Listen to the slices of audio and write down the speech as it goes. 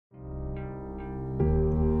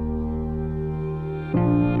بسم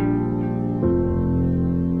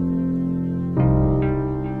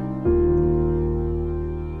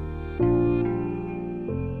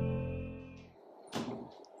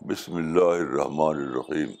اللہ الرحمن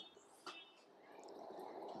الرحیم.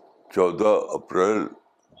 14 اپریل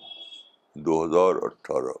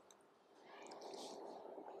 2018.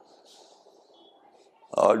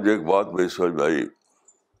 آج ایک بات میری سمجھ میں آئی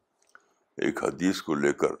ایک حدیث کو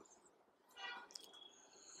لے کر.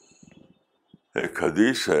 ایک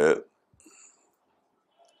حدیث ہے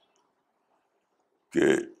کہ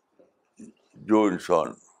جو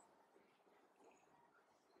انسان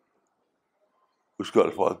اس کے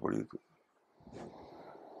الفاظ پڑھی تو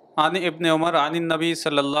عن ابن عمر عن النبی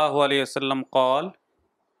صلی اللہ علیہ وسلم قال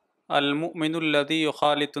المؤمن الذي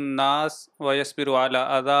يخالط الناس ويصبر على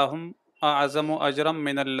أذاهم أعظم أجرا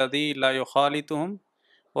من الذي لا يخالطهم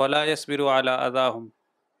ولا يصبر على أذاهم.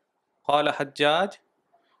 قال حجاج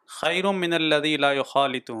خير من الذي لا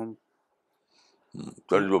يخالطهم.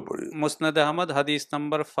 ترجمہ پڑھی. مسند احمد حدیث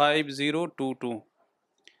نمبر 5022.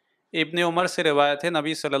 ابن عمر سے روایت ہے،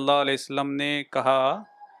 نبی صلی اللہ علیہ وسلم نے کہا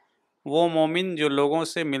وہ مومن جو لوگوں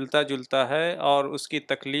سے ملتا جلتا ہے اور اس کی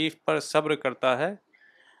تکلیف پر صبر کرتا ہے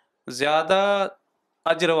زیادہ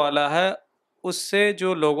اجر والا ہے اس سے جو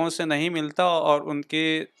لوگوں سے نہیں ملتا اور ان کی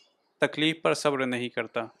تکلیف پر صبر نہیں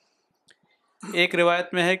کرتا. ایک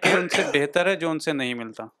روایت میں ہے کہ ان سے بہتر ہے جو ان سے نہیں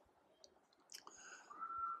ملتا.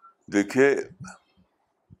 دیکھیے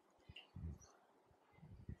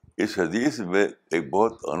اس حدیث میں ایک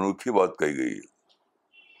بہت انوکھی بات کہی گئی ہے.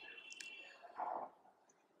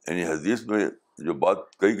 یعنی حدیث میں جو بات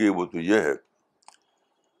کہی گئی وہ تو یہ ہے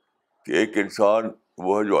کہ ایک انسان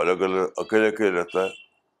وہ ہے جو الگ الگ اکیلے اکیلے رہتا ہے،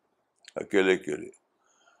 اکیلے اکیلے،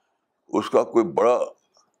 اس کا کوئی بڑا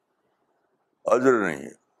اجر نہیں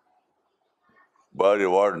ہے، بڑا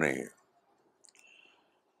ریوارڈ نہیں ہے.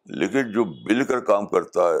 لیکن جو مل کر کام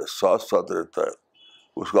کرتا ہے، ساتھ ساتھ رہتا ہے،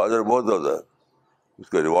 اس کا اجر بہت زیادہ ہے، اس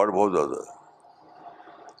کا ریوارڈ بہت زیادہ ہے.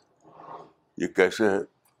 یہ کیسے ہے؟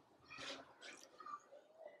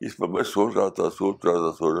 اس پر میں سوچ رہا تھا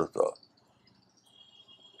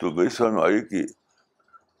تو میری سمجھ میں آئی کہ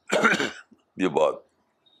یہ بات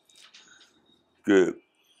کہ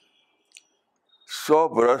 100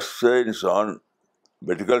 برس سے انسان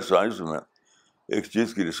میڈیکل سائنس میں ایک چیز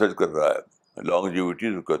کی ریسرچ کر رہا ہے، لانگجیوٹی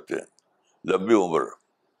جو کہتے ہیں، لمبی عمر.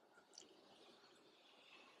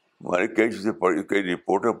 میں نے کئی چیزیں پڑھی، کئی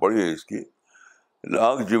رپورٹیں پڑھی ہیں اس کی.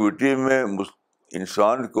 لانگجیوٹی میں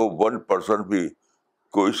انسان کو 1% بھی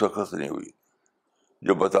کوئی شخص نہیں ہوئی.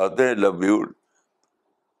 جو بتاتے ہیں لمبیوڈ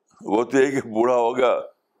وہ تو یہ کہ بوڑھا ہو گیا،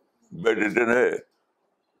 بیڈ ریڈن ہے،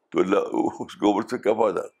 تو اس کی عمر سے کیا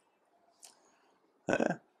فائدہ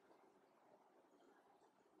ہے؟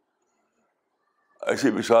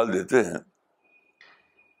 ایسی مثال دیتے ہیں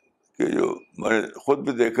کہ جو میں نے خود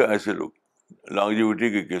بھی دیکھا ایسے لوگ لانگجیوٹی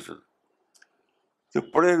کے کیسز تو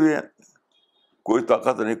پڑے ہوئے ہیں، کوئی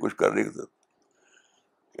طاقت نہیں کچھ کرنے کی.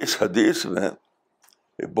 اس حدیث میں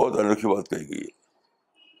ایک بہت انوکھی بات کہی گئی ہے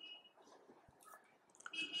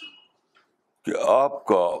کہ آپ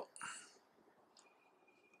کا،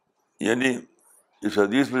 یعنی اس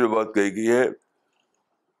حدیث میں جو بات کہی گئی ہے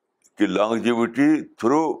کہ longevity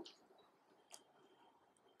through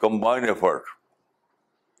combine effort,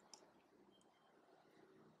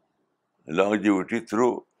 longevity through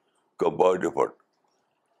combine effort.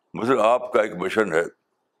 مثلا آپ کا ایک مشن ہے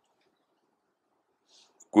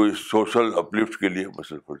کوئی سوشل اپلفٹ کے لیے،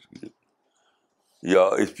 مثلا فرض کیجیے، یا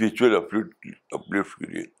اسپریچول اپلفٹ کے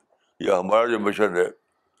لیے، یا ہمارا جو مشن ہے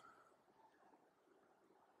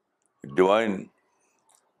ڈیوائن،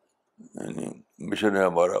 یعنی مشن ہے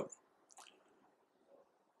ہمارا.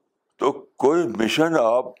 تو کوئی مشن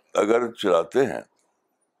آپ اگر چلاتے ہیں،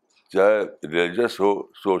 چاہے ریلیجس ہو،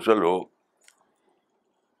 سوشل ہو،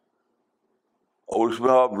 اور اس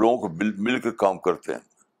میں آپ لوگوں کو مل کے کام کرتے ہیں.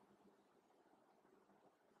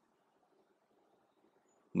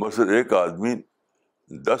 مثلا ایک آدمی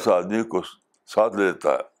 10 آدمی کو ساتھ لے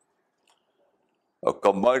لیتا ہے اور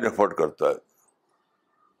کمبائنڈ ایفرٹ کرتا ہے،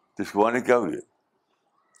 تو اس کے معنی کیا ہوئی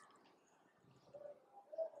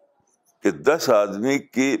کہ 10 آدمی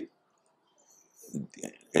کی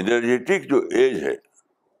انرجیٹک جو ایج ہے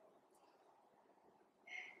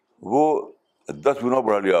وہ 10 گنا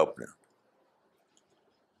بڑھا لیا آپ نے،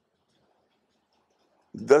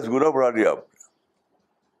 10 گنا بڑھا لیا آپ نے.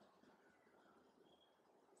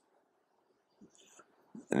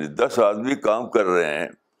 یعنی 10 آدمی کام کر رہے ہیں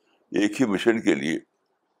ایک ہی مشن کے لیے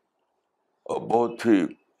اور بہت ہی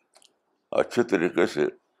اچھے طریقے سے.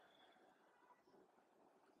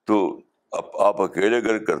 تو آپ اکیلے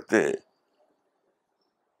اگر کرتے ہیں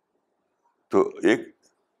تو ایک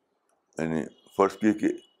یعنی فرض کی کہ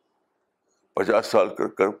 50 سال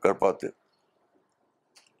کر پاتے.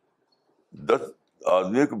 10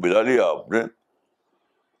 آدمی کو ملا لیا آپ نے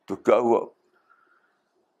تو کیا ہوا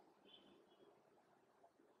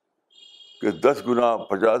کہ 10 گنا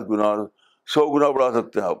 50 گنا 100 گنا بڑھا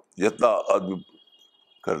سکتے ہیں آپ, جتنا آدمی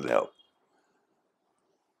کر لیں آپ.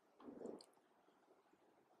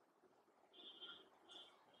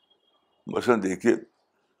 مثلاً دیکھیے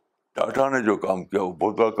ٹاٹا نے جو کام کیا وہ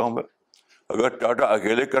بہت بڑا کام ہے. اگر ٹاٹا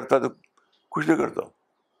اکیلے کرتا تو کچھ نہیں کرتا,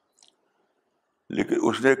 لیکن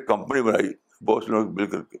اس نے ایک کمپنی بنائی بہت سے لوگ مل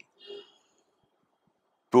کر کے,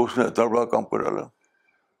 تو اس نے اتنا بڑا کام کر ڈالا.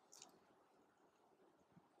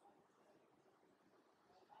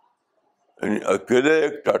 یعنی اکیلے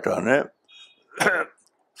ایک ٹاٹا نے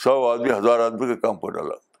 100 آدمی 1000 آدمی کا کام کر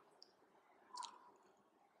ڈالا.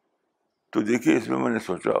 تو دیکھیے اس میں میں نے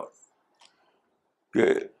سوچا کہ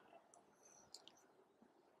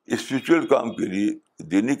اسپریچول کام کے لیے,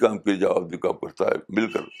 دینی کام کے لیے جب آدمی کام کرتا ہے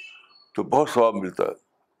مل کر تو بہت ثواب ملتا ہے,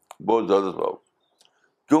 بہت زیادہ ثواب.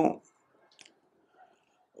 کیوں؟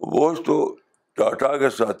 وہ تو ٹاٹا کے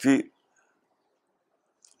ساتھی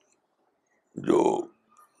جو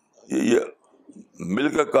یہ مل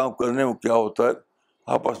کر کام کرنے میں کیا ہوتا ہے,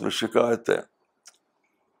 آپس میں شکایتیں,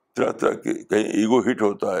 طرح طرح کی, کہیں ایگو ہٹ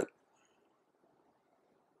ہوتا ہے,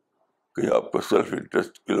 کہیں آپ کا سیلف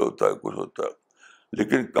انٹرسٹ کل ہوتا ہے, کچھ ہوتا ہے.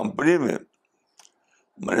 لیکن کمپنی میں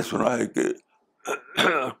میں نے سنا ہے کہ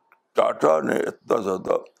ٹاٹا نے اتنا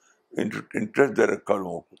زیادہ انٹرسٹ دے رکھا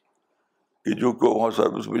لوگوں کو کہ جو کو وہاں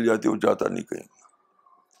سروس مل جاتی ہے وہ جاتا نہیں کہیں.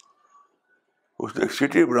 اس نے ایک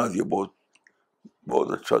سٹی بنا دی, بہت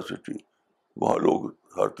بہت اچھا سٹی, وہاں لوگ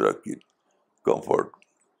ہر طرح کی کمفرٹ.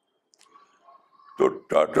 تو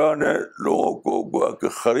ٹاٹا نے لوگوں کو گوا کے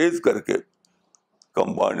خرید کر کے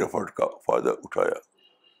کمبائنڈ ایفرٹ کا فائدہ اٹھایا.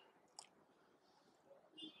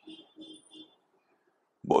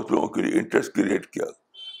 بہت لوگوں کے لیے انٹرسٹ کریٹ کیا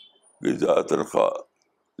کہ زیادہ تنخواہ,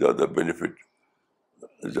 زیادہ بینیفٹ,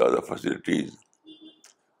 زیادہ فیسلٹیز,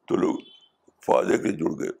 تو لوگ فائدے کے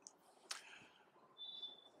جڑ گئے.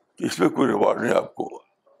 اس میں کوئی ریوارڈ نہیں آپ کو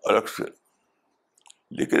الگ سے,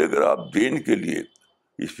 لیکن اگر آپ دین کے لیے,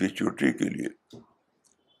 اسپریچولیٹی کے لیے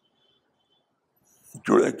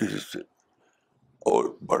جڑیں کسی سے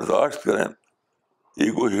اور برداشت کریں,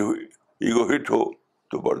 ایگو ہٹ ہو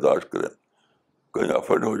تو برداشت کریں, کہیں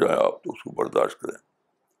افینڈ ہو جائیں آپ تو اس کو برداشت کریں,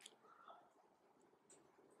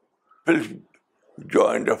 پھر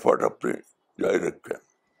جوائنٹ ایفرٹ اپنے جاری رکھیں,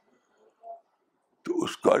 تو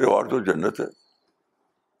اس کا ریوارڈ تو جنت ہے.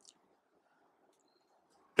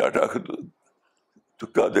 ٹاٹا تو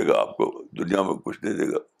کیا دے گا آپ کو, دنیا میں کچھ نہیں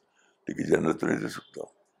دے گا, لیکن جنت تو نہیں دے سکتا.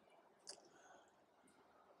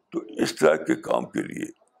 تو اس طرح کے کام کے لیے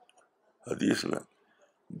حدیث میں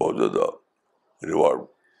بہت زیادہ ریوارڈ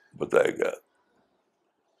بتایا گیا,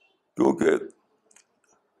 کیونکہ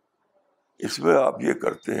اس میں آپ یہ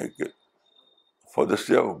کرتے ہیں کہ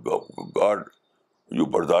فدسیہ گاڈ جو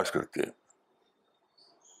برداشت کرتے ہیں.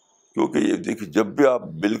 کیونکہ یہ دیکھیے جب بھی آپ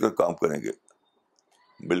مل کر کام کریں گے,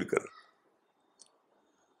 مل کر,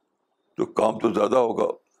 تو کام تو زیادہ ہوگا,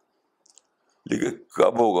 لیکن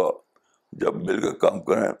کب ہوگا جب مل کر کام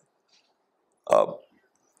کریں آپ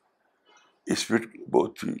اسپرٹ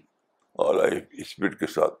بہت ہی اعلیٰ اسپرٹ کے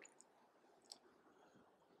ساتھ.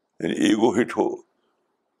 یعنی ایگو ہٹ ہو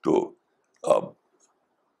تو آپ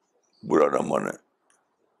برا نہ مانیں,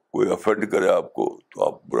 کوئی افینڈ کرے آپ کو تو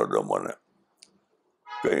آپ برا نہ مانیں,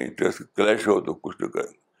 کہیں انٹرسٹ کلیش ہو تو کچھ نہ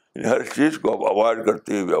کریں. یعنی ہر چیز کو آپ اوائڈ کرتے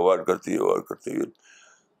ہوئے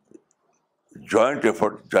جوائنٹ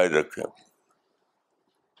ایفرٹ جاری رکھیں,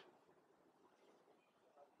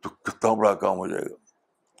 تو کتنا بڑا کام ہو جائے گا,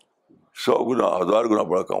 100 گنا 1000 گنا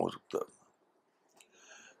بڑا کام ہو سکتا ہے.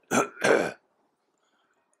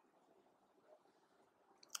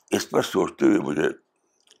 اس پر سوچتے ہوئے مجھے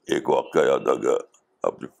ایک واقعہ یاد آ گیا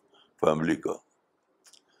اپنی فیملی کا.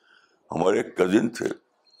 ہمارے ایک کزن تھے,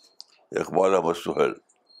 اقبال احمد سہیل,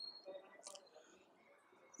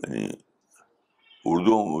 یعنی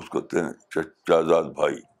اردو میں اس کو کہتے ہیں چچازاد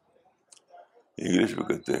بھائی, انگلش میں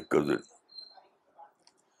کہتے ہیں کزن.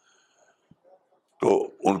 تو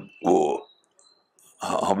وہ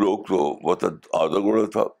ہم لوگ تو وطن آدم گڑھ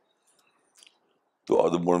تھا, تو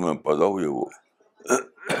آدم گڑھ میں پیدا ہوئے وہ.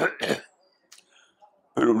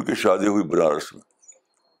 پھر ان کی شادی ہوئی بنارس میں,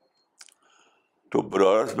 تو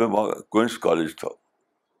بنارس میں وہاں کوئنس کالج تھا,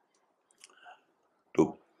 تو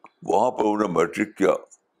وہاں پر انہوں نے میٹرک کیا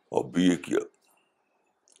اور بی اے کیا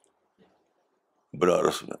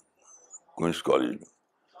بنارس میں کوئنس کالج میں.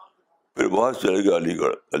 پھر وہاں سے چلے گئے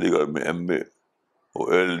علی گڑھ میں ایم اے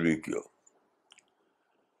اور LLB کیا.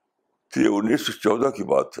 تو یہ 1914 کی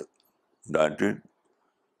بات ہے,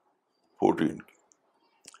 1914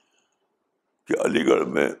 کہ علی گڑھ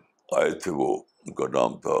میں آئے تھے وہ. ان کا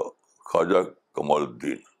نام تھا خواجہ کمال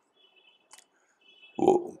الدین.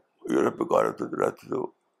 وہ یورپ میں کہاں رہتے تھے وہ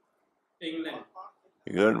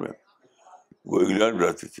انگلینڈ میں. وہ انگلینڈ میں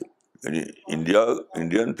رہتے تھے, یعنی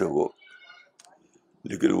انڈین تھے وہ,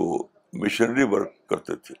 لیکن وہ مشنری ورک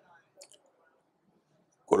کرتے تھے,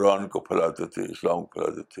 قرآن کو پھیلاتے تھے, اسلام کو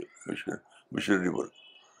پھیلاتے تھے, مشنری ورک.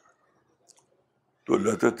 تو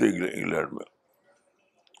رہتے تھے انگلینڈ میں.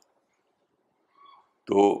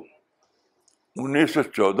 تو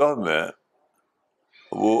 1914 میں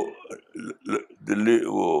وہ دلی,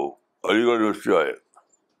 وہ علی گڑھ یونیورسٹی آئے,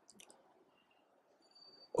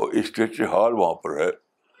 اور اسٹیچ ہال وہاں پر ہے.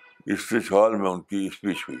 اسٹیچ ہال میں ان کی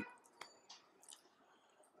اسپیچ ہوئی.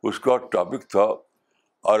 اس کا ٹاپک تھا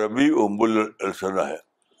عربی السنہ ہے.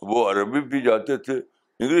 وہ عربی بھی جانتے تھے,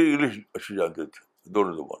 انگلش اچھی جانتے تھے,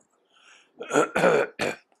 دونوں زبان.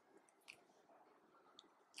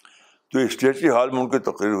 تو اسٹیچ ہال میں ان کی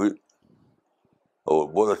تقریر ہوئی, اور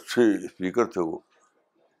بہت اچھے اسپیکر تھے وہ.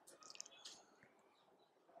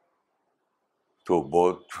 تو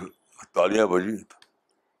بہت تالیاں بجی.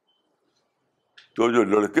 تو جو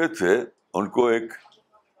لڑکے تھے ان کو ایک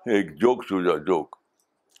جوک سوجا, جوک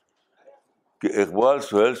کہ اقبال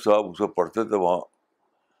سہیل صاحب اسے پڑھتے تھے وہاں.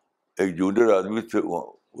 ایک جونیئر آدمی تھے وہاں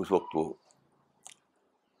اس وقت, وہ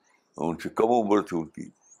ان سے کم عمر تھی ان کی.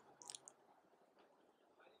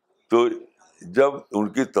 تو جب ان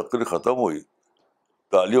کی تقریر ختم ہوئی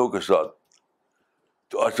تالیوں کے ساتھ,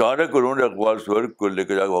 تو اچانک انہوں نے اقبال سہیل کو لے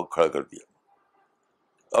کے جا کے وہاں کھڑا کر دیا.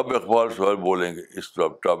 اب اقبال سہیل بولیں گے اس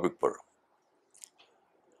ٹاپک پر.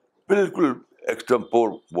 بالکل ایکسٹمپور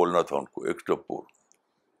بولنا تھا ان کو, ایکسٹمپور.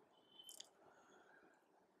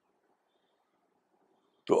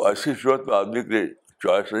 تو ایسی صورت میں آدمی کے لیے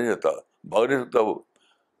چوائس نہیں رہتا, بھاگ نہیں سکتا. وہ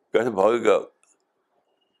کیسے بھاگے گا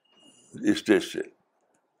اسٹیج سے؟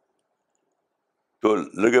 تو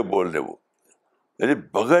لگے بولنے وہ, یعنی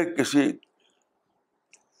بغیر کسی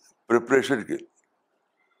پریپریشن کے.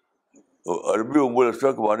 عربی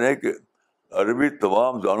السنہ کے معنی ہے کہ عربی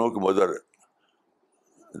تمام زبانوں کی مدر ہے,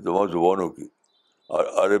 تمام زبانوں کی. اور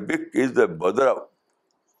Arabic is the mother of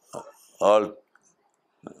all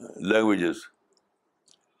languages.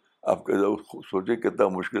 آپ سوچیں کتنا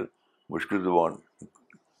مشکل زبان,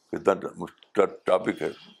 کتنا ٹاپک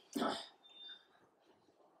ہے.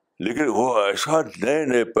 لیکن وہ ایسا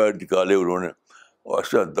نئے پیر نکالے انہوں نے, اور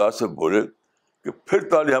ایسے انداز سے بولے کہ پھر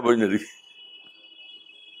تالیاں بجنے لگی.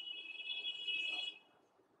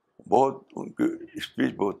 بہت ان کی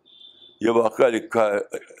اسپیچ بہت. یہ واقعہ لکھا ہے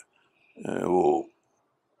وہ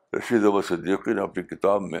رشید احمد صدیقی نے اپنی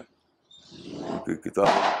کتاب میں, ان کی کتاب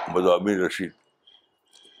مضامین رشید.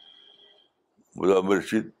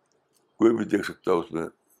 کوئی بھی دیکھ سکتا ہے اس میں,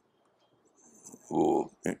 وہ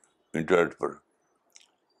انٹرنیٹ پر.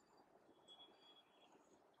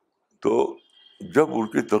 تو جب ان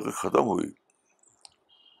کی تقریر ختم ہوئی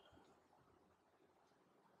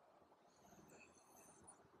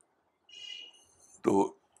تو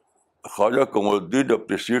خواجہ قمر الدین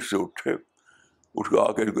اپنی سیٹ سے اٹھ کے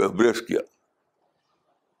آ کے ان کو ایمبریس کیا.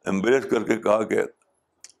 ایمبریس کر کے کہا کہ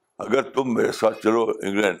اگر تم میرے ساتھ چلو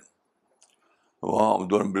انگلینڈ, وہاں ہم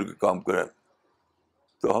دونوں مل کے کام کریں,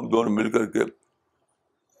 تو ہم دونوں مل کر کے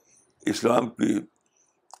اسلام کی,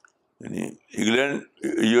 یعنی انگلینڈ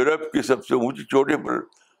یورپ کی سب سے اونچی چوٹی پر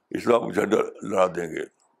اسلام کا جھنڈا لہرا دیں گے.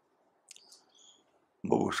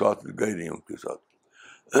 وہ ساتھ گئے نہیں ان کے ساتھ,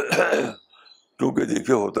 کیونکہ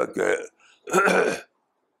دیکھیے ہوتا کیا ہے,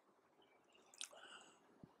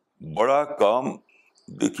 بڑا کام,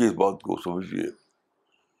 دیکھیے اس بات کو سمجھیے,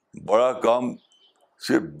 بڑا کام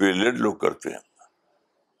صرف بریلینٹ لوگ کرتے ہیں,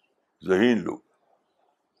 ذہین لوگ.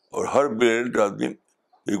 اور ہر بریلینٹ آدمی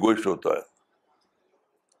ایگوئسٹ ہوتا ہے,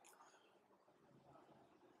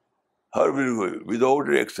 ہر وداؤٹ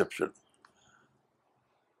اے ایکسیپشن.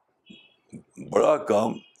 بڑا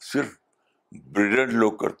کام صرف بریلینٹ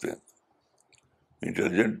لوگ کرتے ہیں,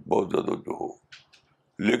 انٹیلیجنٹ بہت زیادہ جو ہو.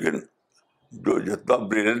 لیکن جو جتنا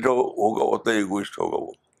بریلینٹ ہوگا اتنا ایگوئسٹ ہوگا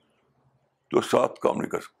وہ, تو ساتھ کام نہیں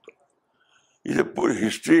کر سکتا. یہ پوری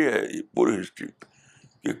ہسٹری ہے, یہ پوری ہسٹری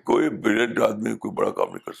کہ کوئی بریلینٹ آدمی کوئی بڑا کام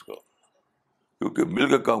نہیں کر سکا, کیونکہ مل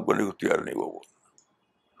کے کام کرنے کو تیار نہیں ہوا وہ.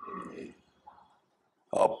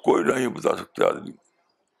 آپ کوئی نہیں بتا سکتے آدمی,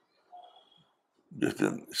 جس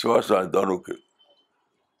دن سوائے سائنسدانوں کے,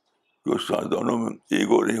 کہ سائنسدانوں میں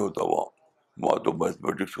ایگو نہیں ہوتا وہاں تو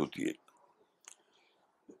میتھمیٹکس ہوتی ہے.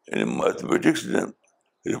 یعنی میتھمیٹکس نے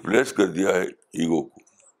ریپلیس کر دیا ہے ایگو کو.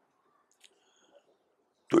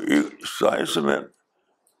 تو سائنس میں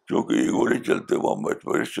چونکہ ایگو نہیں چلتے, وہاں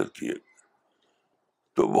میتھمیٹکس چلتی ہے.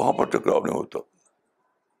 تو وہاں پر ٹکراؤ نہیں ہوتا،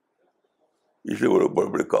 اس لیے وہ لوگ بڑے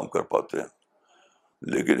بڑے کام کر پاتے ہیں.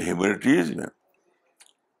 لیکن ہیومینٹیز میں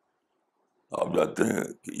آپ جانتے ہیں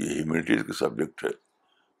کہ یہ ہیومینٹیز کا سبجیکٹ ہے،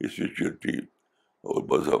 اسپرچولیٹی اور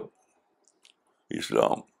مذہب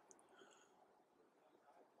اسلام.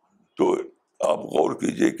 تو آپ غور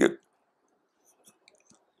کیجئے کہ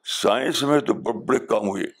سائنس میں تو بڑے بڑے کام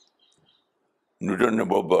ہوئے. نیوٹن نے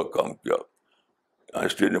بہت بڑا کام کیا،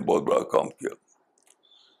 آئنسٹین نے بہت بڑا کام کیا،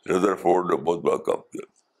 رذرفورڈ نے بہت بڑا کام کیا.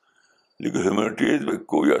 لیکن ہیومینٹیز میں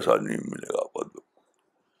کوئی آسانی نہیں ملے گا آپ کو،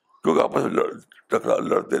 کیونکہ آپس میں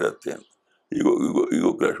لڑتے رہتے ہیں،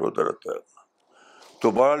 ایگو کلیش ہوتا رہتا ہے.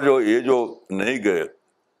 تو بہرحال جو نہیں گئے،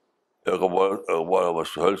 اقبال احمد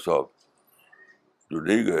سہیل صاحب جو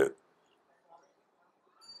نہیں گئے،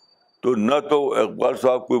 تو نہ تو اقبال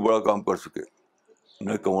صاحب کوئی بڑا کام کر سکے،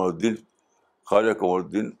 نہ خواجہ قمر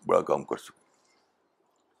الدین بڑا کام کر سکے.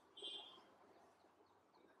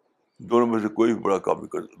 دونوں میں سے کوئی بڑا کام نہیں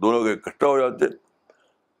کر سکتے. دونوں کے اکٹھا ہو جاتے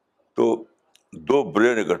تو دو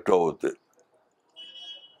برین اکٹھا ہوتے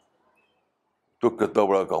تو کتنا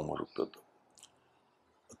بڑا کام ہو سکتا تھا.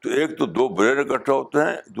 تو ایک تو دو برین اکٹھا ہوتے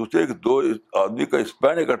ہیں، دوسرے ایک دو آدمی کا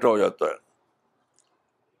اسپین اکٹھا ہو جاتا ہے.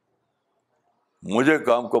 مجھے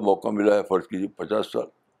کام کا موقع ملا ہے فرض کیجیے 50 سال،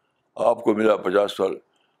 آپ کو ملا 50 سال،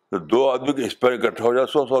 تو دو آدمی کے اسپین اکٹھا ہو جائے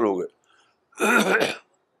 100 سال ہو گئے.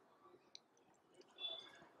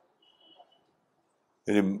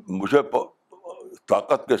 یعنی مجھے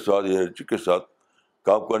طاقت کے ساتھ، انرجی کے ساتھ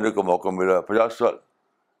کام کرنے کا موقع ملا ہے 50 سال،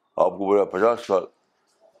 آپ کو ملا 50 سال،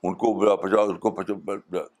 ان کو ملا 50، ان کو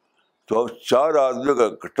 50. تو 4 آدمی کا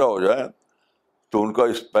اکٹھا ہو جائیں تو ان کا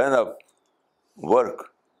اسپین آف ورک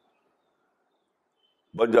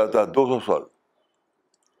بن جاتا ہے 200 سال.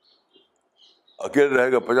 اکیلے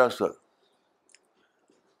رہے گا 50 سال.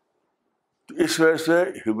 تو اس وجہ سے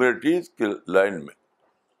ہیومینٹیز کے لائن میں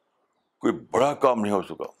کوئی بڑا کام نہیں ہو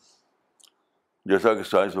سکا جیسا کہ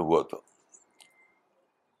سائنس میں ہوا تھا.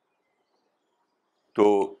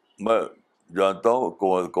 تو میں جانتا ہوں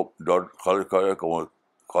ڈاکٹر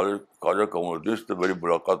خواجہ قمر الدین سے میری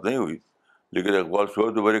ملاقات نہیں ہوئی، لیکن اقبال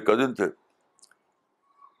صاحب تو میرے کزن تھے.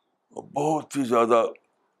 بہت ہی زیادہ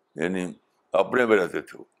یعنی اپنے میں رہتے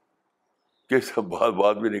تھے، وہ کہ سب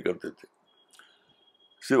بات بھی نہیں کرتے تھے،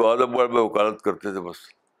 صرف اعظم گڑھ میں وکالت کرتے تھے بس،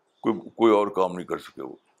 کوئی اور کام نہیں کر سکے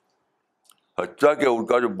وہ. حتیٰ کہ ان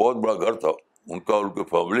کا جو بہت بڑا گھر تھا ان کا، ان کے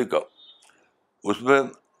فیملی کا، اس میں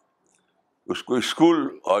اس کو اسکول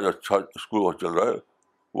آج اچھا اسکول چل رہا ہے.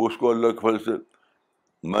 وہ اس کو اللہ کے فضل سے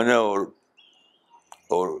میں نے اور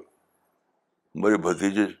میرے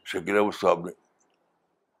بھتیجے شکیل احمد صاحب نے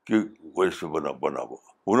کی وجہ سے بنا وہ.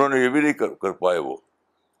 انہوں نے یہ بھی نہیں کر پائے وہ.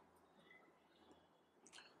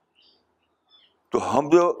 تو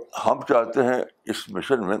ہم چاہتے ہیں اس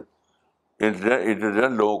مشن میں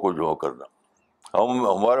انٹیلیجنٹ لوگوں کو جمع کرنا.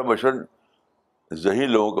 ہمارا مشن ذہین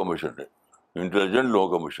لوگوں کا مشن ہے، انٹیلیجنٹ لوگوں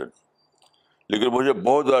کا مشن. لیکن مجھے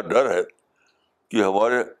بہت زیادہ ڈر ہے کہ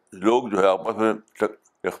ہمارے لوگ جو ہے آپس میں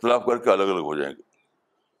اختلاف کر کے الگ الگ ہو جائیں گے،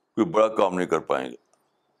 کوئی بڑا کام نہیں کر پائیں گے.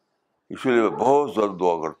 اسی لیے میں بہت زیادہ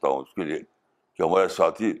دعا کرتا ہوں اس کے لیے کہ ہمارے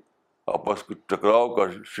ساتھی آپس کے ٹکراؤ کا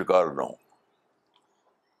شکار نہ ہوں،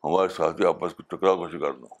 ہمارے ساتھی آپس کے ٹکراؤ کا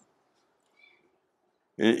شکار نہ ہوں.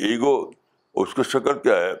 ایگو اس کی شکل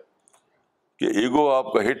کیا ہے کہ ایگو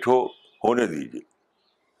آپ کا ہٹ ہونے دیجیے،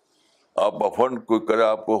 آپ افنڈ کوئی کرے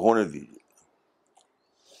آپ کو ہونے دیجیے،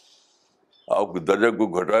 آپ کے درجے کو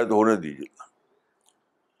گھٹائے تو ہونے دیجیے.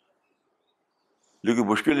 لیکن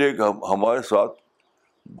مشکل یہ کہ ہمارے ساتھ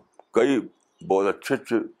کئی بہت اچھے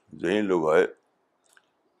اچھے ذہین لوگ آئے،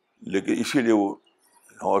 لیکن اسی لیے وہ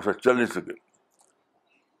ہمارے ساتھ چل نہیں سکے.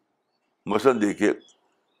 مثلاً دیکھیے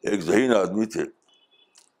ایک ذہین آدمی تھے،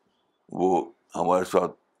 وہ ہمارے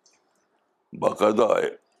ساتھ باقاعدہ آئے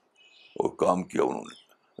اور کام کیا انہوں نے.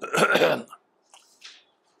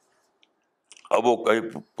 اب وہ کہیں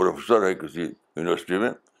پروفیسر ہے کسی یونیورسٹی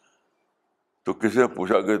میں، تو کسی نے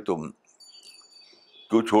پوچھا کہ تم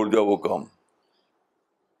کیوں چھوڑ دیا وہ کام؟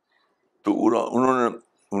 تو انہوں نے،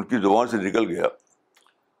 ان کی زبان سے نکل گیا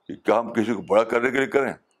کہ کیا ہم کسی کو بڑا کرنے کے لیے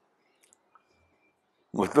کریں؟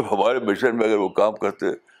 مطلب ہمارے مشن میں اگر وہ کام کرتے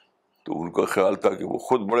تو ان کا خیال تھا کہ وہ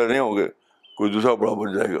خود بڑے نہیں ہوں گے، کوئی دوسرا بڑا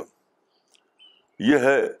بن جائے گا. یہ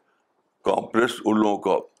ہے کمپلیکس ان لوگوں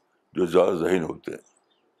کا جو زیادہ ذہین ہوتے ہیں،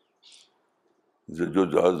 جو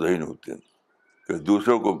زیادہ ذہین ہوتے ہیں کہ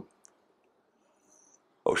دوسروں کو.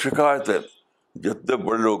 اور شکایت ہے، جتنے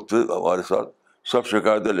بڑے لوگ تھے ہمارے ساتھ سب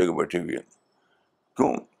شکایتیں لے کے بیٹھے ہوئے ہیں.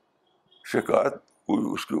 کیوں؟ شکایت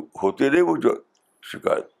کوئی اس کی ہوتی نہیں. وہ جو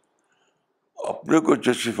شکایت اپنے کو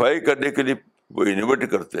جسٹیفائی کرنے کے لیے وہ انویٹ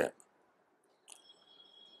کرتے ہیں.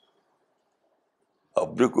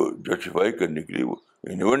 اپنے کو جسٹیفائی کرنے کے لیے وہ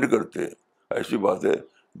انوینٹ کرتے ہیں ایسی بات ہے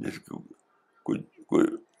جس کی کوئی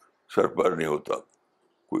سر پیر نہیں ہوتا,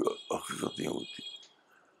 کوئی حقیقت نہیں ہوتی.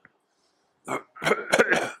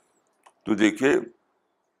 تو دیکھیے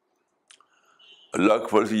اللہ کے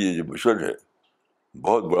فضل سے یہ جو مشن ہے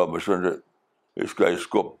بہت بڑا مشن ہے, اس کا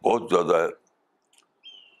اسکوپ بہت زیادہ ہے,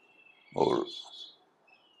 اور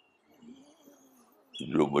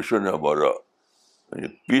جو مشن ہے ہمارا یعنی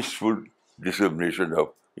پیسفل ڈسیمنیشن آف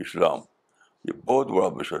اسلام, یہ بہت بڑا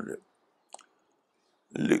مشن ہے.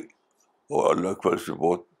 اور اللہ کے فضل سے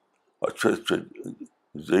بہت اچھے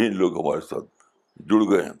ذہین لوگ ہمارے ساتھ جڑ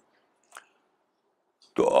گئے ہیں.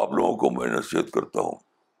 تو آپ لوگوں کو میں نصیحت کرتا ہوں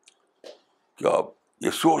کہ آپ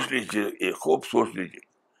یہ سوچ لیجیے, یہ خوب سوچ لیجیے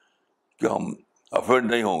کہ ہم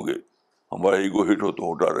افینڈ نہیں ہوں گے, ہمارا ایگو ہٹ ہو تو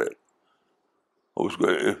ہوتا رہے, اس کو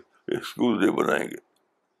ایکسکیوز نہیں بنائیں گے.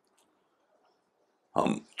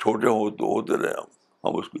 ہم چھوٹے ہو تو ہوتے رہے,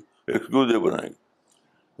 ہم اس کو ایکسکیوز نہیں بنائیں گے.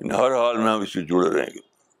 ہر حال میں ہم اس سے جڑے رہیں گے.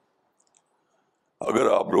 اگر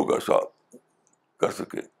آپ لوگ ایسا کر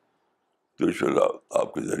سکیں تو انشاءاللہ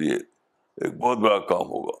آپ کے ذریعے ایک بہت بڑا کام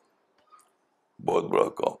ہوگا, بہت بڑا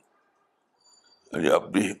کام. یعنی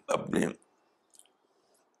اپنی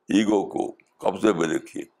ایگو کو قبضے میں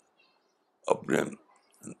رکھیے, اپنے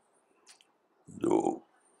جو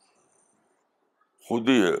خود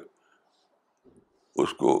ہی ہے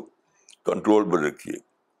اس کو کنٹرول میں رکھیے.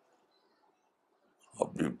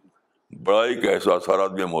 اپنی بڑائی کا احساس ہر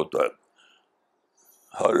آدمی میں ہوتا ہے.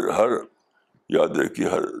 ہر یاد رکھیے,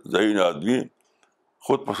 ہر ذہین آدمی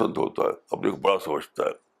خود پسند ہوتا ہے, اپنے کو بڑا سمجھتا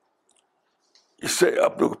ہے. اس سے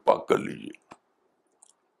اپنے کو پاک کر لیجیے.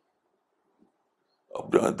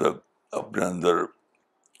 اپنے اندر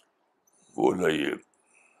وہ لائیے,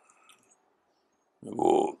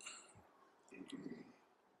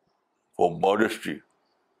 وہ ماڈسٹی.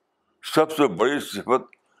 سب سے بڑی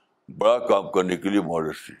صفت بڑا کام کرنے کے لیے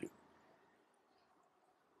ماڈسٹی ہے,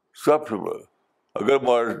 سب سے بڑا. اگر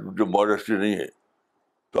جو ماڈسٹی نہیں ہے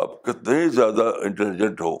تو آپ کتنے ہی زیادہ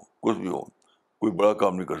انٹیلیجنٹ ہو, کچھ بھی ہو, کوئی بڑا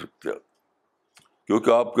کام نہیں کر سکتے آپ,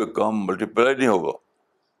 کیونکہ آپ کا کام ملٹی پلائی نہیں ہوگا.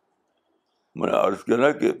 میں نے عرض کیا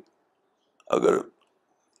نا کہ اگر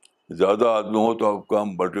زیادہ آدمی ہو تو آپ کا کام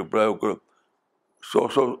ملٹی پلائی ہو کر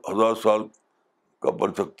 100,000 سال کا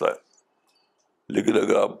بن سکتا ہے. لیکن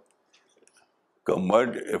اگر آپ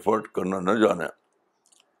کمبائنڈ ایفرٹ کرنا نہ جانیں,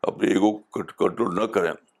 اپنے ایگو کو کنٹرول نہ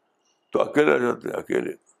کریں, تو اکیلے رہ جاتے ہیں,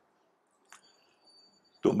 اکیلے.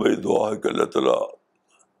 تو میری دعا ہے کہ اللہ تعالیٰ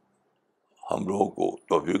ہم لوگوں کو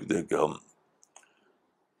توفیق دے کہ ہم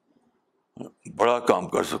بڑا کام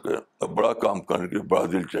کر سکیں. اور بڑا کام کرنے کے لیے بڑا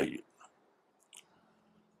دل چاہیے,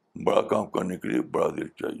 بڑا کام کرنے کے لیے بڑا دل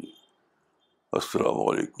چاہیے. السلام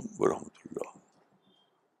علیکم ورحمۃ اللہ.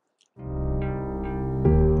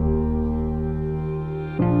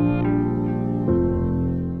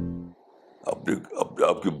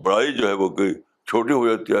 آپ کی بڑائی جو ہے وہ کوئی چھوٹی ہو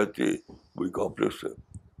جاتی ہے, وہی کمپلیکس ہے.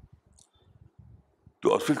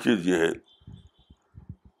 تو اصل چیز یہ ہے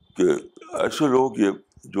کہ ایسے لوگ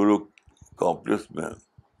جو لوگ کمپلیکس میں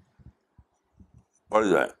پڑ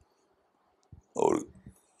جائیں اور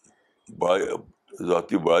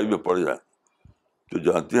ذاتی بڑائی میں پڑ جائیں, تو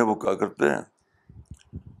جانتے ہیں وہ کیا کرتے ہیں,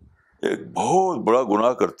 ایک بہت بڑا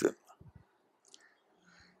گناہ کرتے ہیں.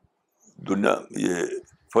 دنیا یہ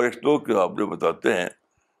فرشتوں کے آپ نے بتاتے ہیں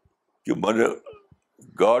کہ میں نے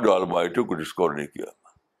گاڈ آلمائٹی کو ڈسکور نہیں کیا,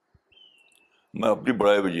 میں اپنی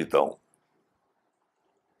بڑائی میں جیتا ہوں,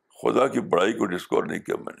 خدا کی بڑائی کو ڈسکور نہیں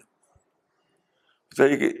کیا میں نے.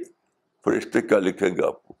 صحیح کہ فرشتے کیا لکھیں گے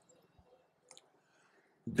آپ کو.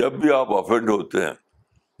 جب بھی آپ افینڈ ہوتے ہیں,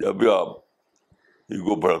 جب بھی آپ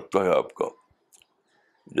ایگو بھڑکتا ہے آپ کا,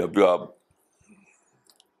 جب بھی آپ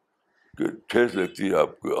ٹھیس لگتی ہے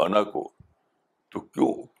آپ کے انا کو, تو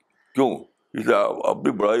کیوں اس لیے آپ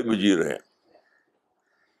اپنی بڑائی میں جی رہے ہیں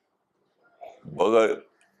بغیر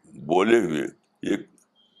بولے ہوئے. ایک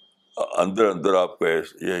اندر آپ کا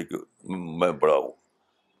یہ ہے کہ میں بڑا ہوں.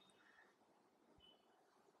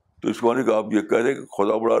 تو اس کو کہ آپ یہ کہہ رہے کہ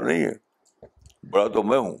خدا بڑا نہیں ہے, بڑا تو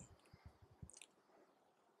میں ہوں.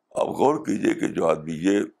 آپ غور کیجئے کہ جو آدمی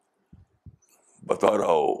یہ بتا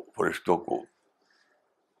رہا ہو فرشتوں کو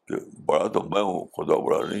کہ بڑا تو میں ہوں, خدا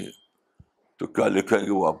بڑا نہیں ہے, تو کیا لکھیں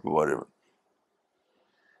گے وہ آپ کے بارے میں.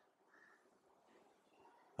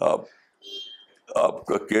 آپ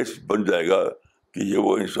کا کیس بن جائے گا کہ یہ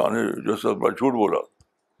وہ انسان ہے جو سب بڑا جھوٹ بولا.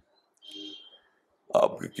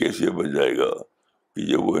 آپ کا کیس یہ بن جائے گا کہ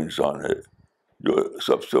یہ وہ انسان ہے جو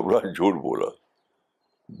سب سے بڑا جھوٹ بولا.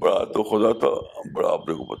 بڑا تو خدا تھا, بڑا آپ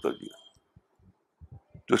نے کو بتا دیا.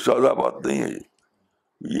 تو سادہ بات نہیں ہے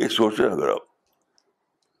یہ سوچیں اگر آپ.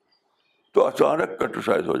 تو اچانک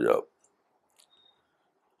کٹرسائز ہو جائے آپ،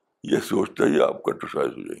 یہ سوچتے ہی آپ کٹرسائز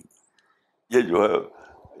ہو جائیں گے. یہ جو ہے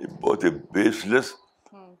بہت ہی بیس لیس،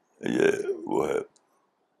 یہ وہ ہے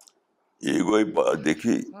ایگو.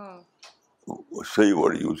 دیکھیے صحیح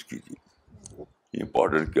ورڈ یوز کیجیے.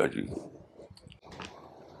 امپورٹنٹ کیا چیز ہے؟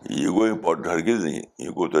 ایگو امپورٹنٹ ہرگز نہیں.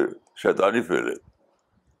 ایگو تو شیطانی فعل ہے.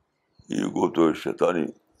 ایگو تو شیطانی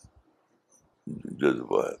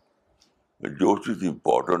جذبہ ہے. جو چیز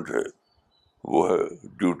امپورٹنٹ ہے وہ ہے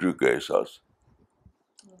ڈیوٹی کا احساس.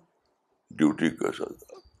 ڈیوٹی کا احساس،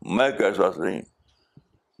 میں کا احساس نہیں.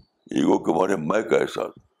 ایگو کے معنی میں کا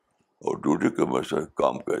احساس، اور ڈیوٹی کے معنی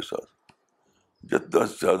کام کا احساس. جتنا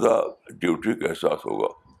زیادہ ڈیوٹی کا احساس ہوگا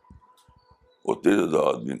اتنے زیادہ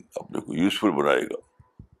آدمی اپنے کو یوزفل بنائے گا،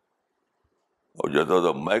 اور جتنا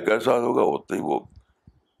زیادہ میں کا احساس ہوگا اتنا ہی وہ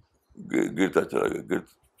گرتا چلے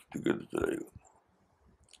گا.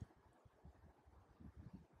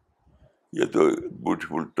 یہ تو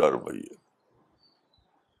بیوٹیفل ٹرم ہے.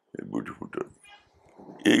 یہ بیوٹیفل ٹرم.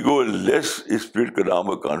 ایگو لیس اسپرٹ کا نام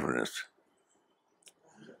ہے کانفیڈنس.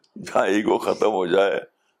 جہاں ایگو ختم ہو جائے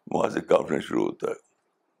وہاں سے کانفیڈنس شروع ہوتا ہے.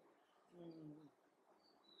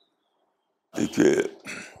 دیکھیے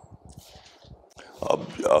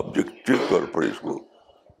آبجیکٹو طور پر اس کو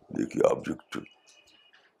دیکھیے. آبجیکٹو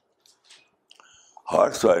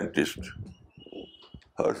ہر سائنٹسٹ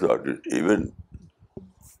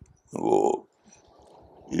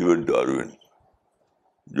ایون ڈاروین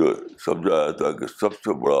جو سمجھایا تھا کہ سب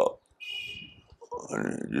سے بڑا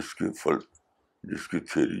جس کی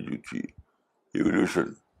تھیوری جو تھی ایولیوشن،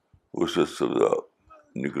 اس سے سب سے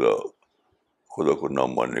نکلا خدا کو نہ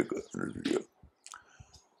ماننے کا نظریہ.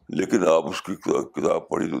 لیکن آپ اس کی کتاب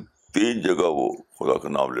پڑھی تو 3 جگہ وہ خدا کا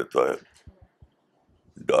نام لیتا ہے.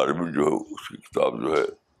 ڈاروین جو ہے اس کی کتاب جو ہے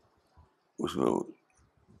اس میں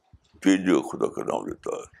 3 جگہ خدا کا نام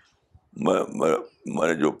لیتا ہے. میں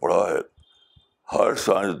نے جو پڑھا ہے، ہر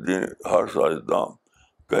سائنسداں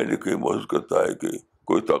کہیں نہ کہیں محسوس کرتا ہے کہ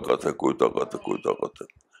کوئی طاقت ہے.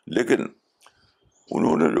 لیکن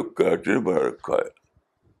انہوں نے جو کرائٹیریا بنا رکھا ہے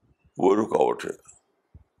وہ رکاوٹ ہے.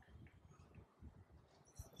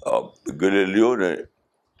 گلیلیو نے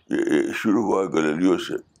یہ شروع ہوا گلیلیو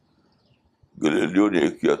سے. گلیلیو نے یہ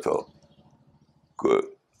کیا تھا کہ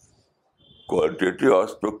کوالٹیٹیو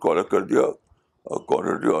آسپیکٹ کو الگ کر دیا اور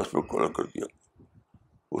کوانٹیٹیو آسپیکٹ کو الگ کر دیا.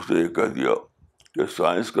 اس نے یہ کہہ دیا کہ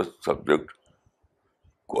سائنس کا سبجیکٹ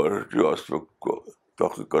کوالٹیٹیو آسپیکٹ کو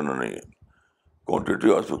تحقیق کرنا نہیں ہے،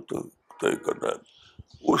 کوانٹیٹیو آسپیکٹ تحقیق کرنا ہے.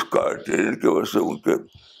 اس کرائٹیریا کی وجہ سے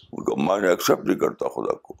ان کا مائنڈ ایکسیپٹ نہیں کرتا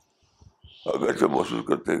خدا کو، اگرچہ محسوس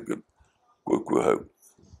کرتے ہیں کہ کوئی ہے،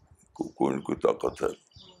 کوئی طاقت ہے.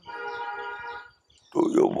 تو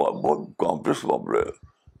یہ بہت کمپلیکس معاملہ ہے.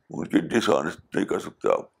 ان کی ڈس آنیسٹ نہیں کر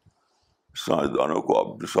سکتے آپ. سائنسدانوں کو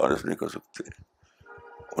آپ ڈس آنیسٹ نہیں کر سکتے.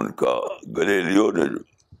 ان کا گلیلیو نے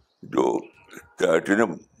جو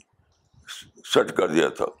کرائٹیریم سیٹ کر دیا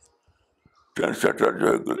تھا، ٹرینڈ سیٹر جو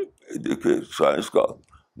ہے، دیکھیے سائنس کا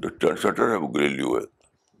جو ٹرینڈ سیٹر ہے وہ گلیلیو ہے.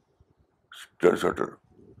 ٹرینڈ سیٹر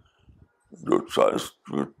جو سائنس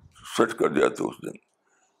سیٹ کر دیا تھا اس نے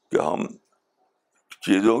کہ ہم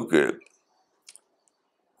چیزوں کے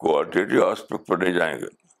کوالٹیٹیو آسپیکٹ پر نہیں جائیں گے،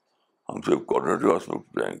 ہم صرف کوانٹیٹیو آسپیکٹ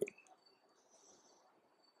پر جائیں گے.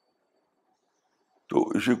 تو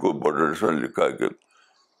اسی کو ماڈرنیشن لکھا ہے کہ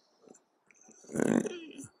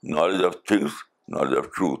knowledge of things, knowledge of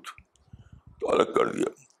truth تو الگ کر دیا.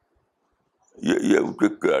 یہ ان کے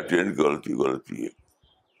کرائٹیرین کی غلطی ہے.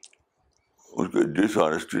 ان کے ڈس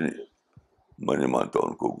آنیسٹی میں نہیں مانتا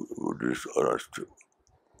ان کو ڈس آنیسٹ.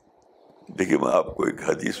 دیکھیے میں آپ کو ایک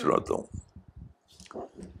حدیث سناتا ہوں.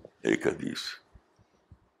 ایک حدیث،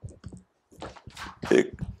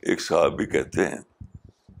 ایک صحابی کہتے ہیں،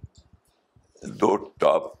 2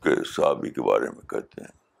 ٹاپ کے صحابی کے بارے میں کہتے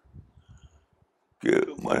ہیں کہ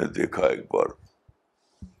میں نے دیکھا ایک بار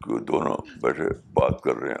کہ وہ دونوں بیٹھے بات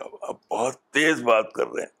کر رہے ہیں، اب بہت تیز بات کر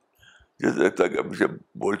رہے ہیں، جیسے لگتا ہے کہ اب سے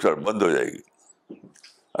بول چال بند ہو جائے گی.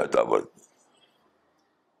 اعتبار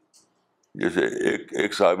جیسے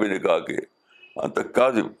ایک صحابی نے کہا کہ انت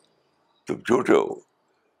کاذب، تم جھوٹے ہو.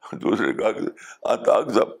 دوسرے نے کہا کہ انت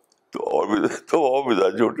اکذب، تو اور بھی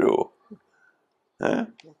زیادہ جھوٹے ہو.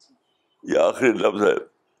 یہ آخری لفظ ہے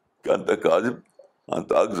کہ انت کاذب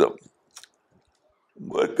انت اکذب.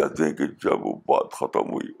 وہ کہتے ہیں کہ جب وہ بات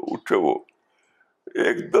ختم ہوئی اٹھے، وہ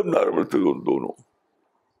ایک دم نارمل تھے دونوں.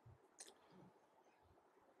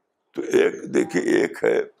 تو دیکھیے ایک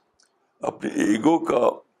ہے اپنی ایگو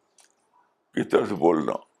کی طرف سے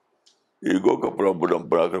بولنا، ایگو کا پرابلم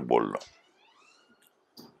بنا کر بولنا.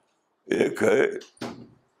 ایک ہے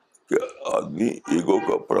کہ آدمی ایگو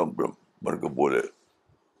کا پرابلم بن کر بولے،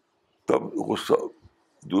 تب غصہ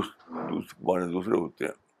معنی دوسرے ہوتے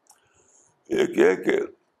ہیں. ایک یہ ہے کہ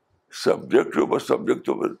سبجیکٹ جو بس سبجیکٹ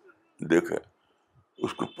تو دیکھیں,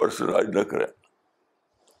 اس کو پرسنلائز نہ کریں,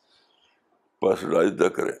 پرسنلائز نہ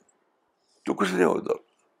کریں تو کچھ نہیں ہوتا.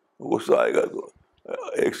 غصہ آئے گا تو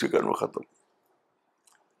 1 سیکنڈ میں ختم.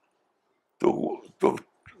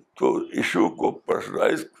 تو ایشو کو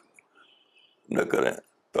پرسنلائز نہ کریں,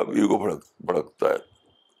 تب ایگو بھڑکتا ہے.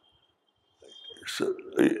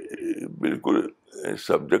 بالکل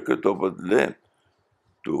سبجیکٹ کے طور پر لیں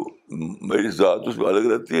تو میری ذات اس میں الگ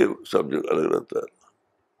رہتی ہے, سبجیکٹ الگ رہتا ہے.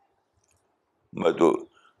 میں تو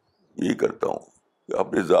یہی کرتا ہوں کہ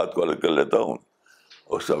اپنی ذات کو الگ کر لیتا ہوں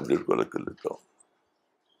اور سبجیکٹ کو الگ کر لیتا ہوں,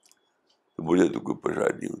 تو مجھے تو کوئی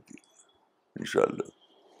پریشانی نہیں ہوتی انشاءاللہ.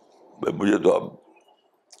 مجھے تو اب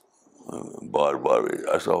بار بار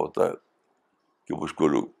ایسا ہوتا ہے کہ مجھ کو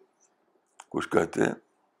لوگ کچھ کہتے ہیں.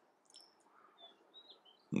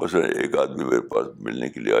 مثلا ایک آدمی میرے پاس ملنے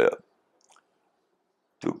کے لیے آیا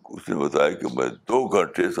تو اس نے بتایا کہ میں 2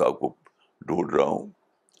 گھنٹے سے آپ کو ڈھونڈ رہا ہوں,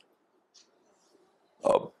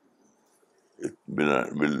 آپ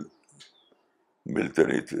ملتے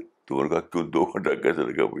نہیں تھے. تو انہوں نے کہا کیوں 2 گھنٹہ کیسے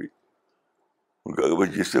لگا بھائی؟ انہوں نے کہا کہ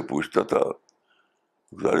میں جس سے پوچھتا تھا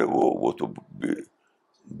ارے وہ تو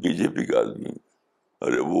بی جے پی کا آدمی ہے,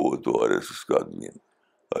 ارے وہ تو RSS کا آدمی ہے,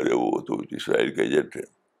 ارے وہ تو اسرائیل کا ایجنٹ ہے.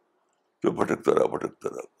 تو بھٹکتا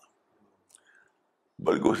رہا.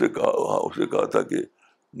 بلکہ اسے کہا تھا کہ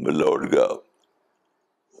میں لوٹ گیا,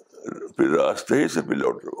 پھر راستے ہی سے پھر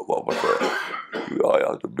لوٹ واپس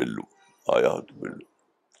آیا تو مل لوں.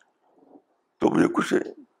 تو مجھے کچھ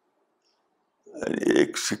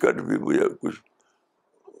 1 سیکنڈ بھی مجھے کچھ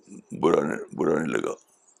برا نہیں لگا.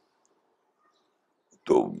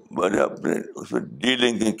 تو میں نے اپنے اس میں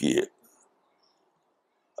ڈیلنگنگ کی ہے,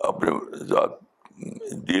 اپنے ذات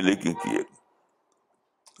ڈیلنگنگ کی ہے.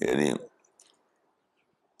 یعنی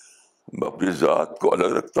میں اپنی ذات کو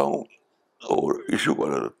الگ رکھتا ہوں اور ایشو کو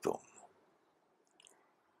الگ رکھتا ہوں.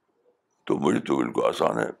 تو مجھے تو بالکل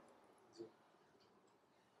آسان ہے.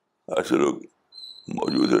 ایسے لوگ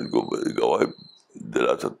موجود ہیں, ان کو گواہی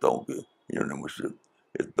دلا سکتا ہوں کہ انہوں نے مجھ سے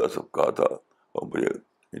اتنا سب کہا تھا اور مجھے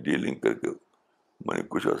ڈیلنگ کر کے میں نے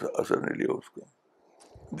کچھ اثر نہیں لیا اس کا.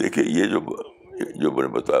 دیکھیے یہ جو میں نے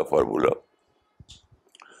بتایا فارمولہ,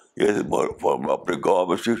 یہ فارمولہ اپنے گاؤں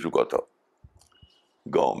میں سیکھ چکا تھا.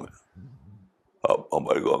 گاؤں میں, آپ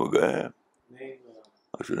ہمارے گاؤں میں گئے ہیں؟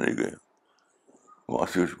 ایسے نہیں گئے, وہاں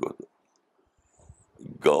سیکھ چکا تھا.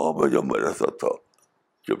 گاؤں میں جب میں رہتا تھا,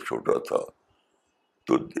 جب چھوٹا تھا,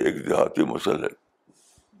 تو ایک دیہاتی مسل ہے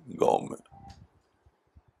گاؤں میں.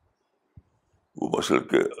 وہ مسل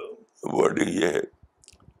کے ورڈنگ یہ ہے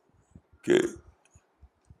کہ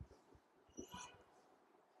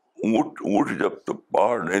اونٹ جب تک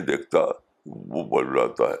پہاڑ نہیں دیکھتا وہ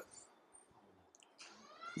بلبلاتا ہے.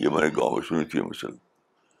 یہ میں نے گاؤں میں سنی تھی مسل.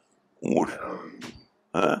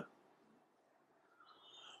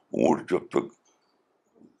 اونٹ جب تک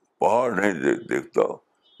پہاڑ نہیں دیکھتا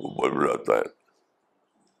وہ بلبلاتا ہے,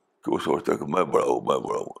 کہ وہ سوچتا ہے کہ میں بڑا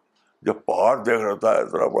ہوں. جب پہاڑ دیکھ رہتا ہے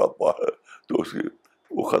اتنا بڑا پہاڑ, تو اس کی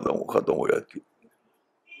وہ ختم ہو جاتی.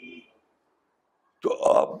 تو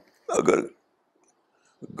آپ اگر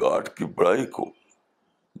گاڈ کی بڑائی کو,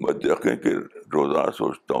 میں دیکھیں کہ روزانہ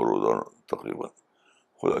سوچتا ہوں, روزانہ تقریباً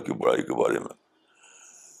خدا کی بڑائی کے بارے میں.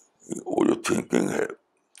 وہ جو تھنکنگ ہے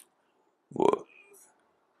وہ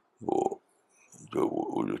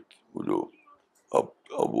جو اب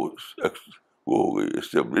وہ ہو گئی,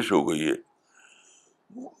 اسٹیبلش ہو گئی ہے.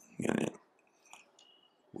 یعنی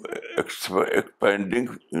ایکسپینڈنگ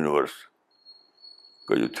یونیورس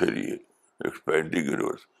کا جو تھیوری ہے, ایکسپینڈنگ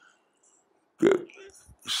یونیورس کہ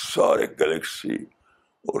سارے گلیکسی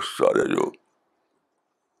اور سارے جو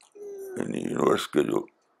یعنی یونیورس کے جو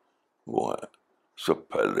وہ ہیں سب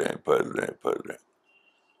پھیل رہے ہیں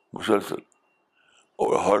مسلسل.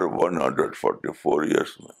 اور ہر 144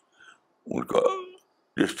 ایئرس میں ان کا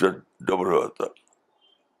ڈسٹینس ڈبل ہوتا ہے.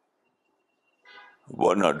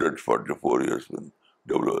 144 ایئرس میں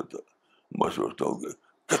ڈبل ہوتا ہے. میں سوچتا ہوں کہ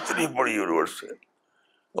کتنی بڑی یونیورس ہے,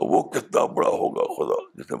 اور وہ کتنا بڑا ہوگا خدا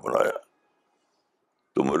جس نے بنایا.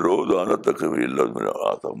 تو میں روزانہ تقریباً لفظ میں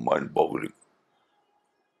آتا مائنڈ باگلنگ.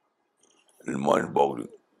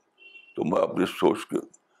 تو میں اپنی سوچ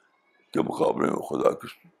کے مقابلے میں خدا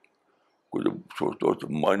کو جب سوچتا ہوں تو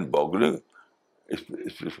مائنڈ باگلنگ اس پہ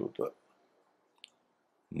ہوتا ہے,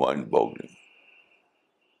 مائنڈ باگلنگ.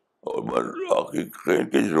 اور میں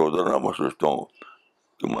کہیں روزانہ میں سوچتا ہوں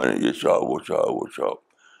کہ میں نے یہ چاہا وہ چاہا,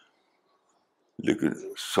 لیکن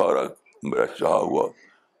سارا میرا چاہا ہوا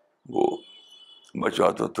وہ میں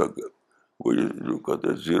چاہتا تھا کہ وہ جو کہتے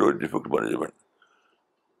ہیں زیرو ڈیفیکٹ مینجمنٹ.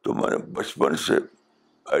 تو تو میں نے بچپن سے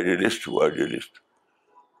آئیڈیلسٹ ہوا, آئیڈیلسٹ.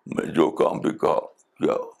 میں جو کام بھی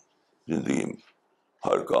کیا زندگی میں,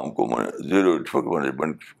 ہر کام کو میں نے زیرو ڈیفیکٹ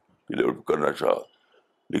مینجمنٹ کے لیول پہ کرنا چاہا,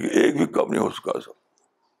 لیکن ایک بھی کام نہیں ہو سکا.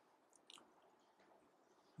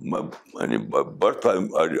 میں برتھ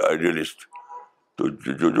آئیڈیلسٹ. تو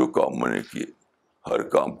جو کام میں نے کیے, ہر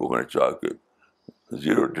کام کو میں نے چاہ کے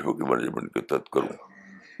زیرو ڈیفیکٹ مینجمنٹ کے تحت کروں,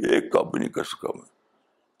 ایک کام بھی نہیں کر سکا میں.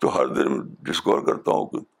 تو ہر دن میں ڈسکور کرتا ہوں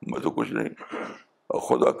کہ میں تو کچھ نہیں, اور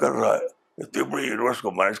خدا کر رہا ہے, اتنی بڑی یونیورس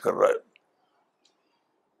کو مینیج کر رہا ہے,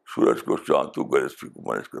 سورج کو, چاند کو, گلیکسی کو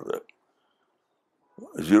مینیج کر رہا ہے.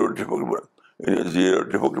 زیرو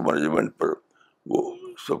ڈیفیکٹ مینجمنٹ پر وہ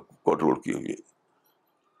سب کنٹرول کی ہوئی ہے.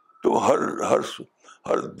 تو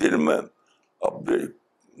ہر دن میں اپنے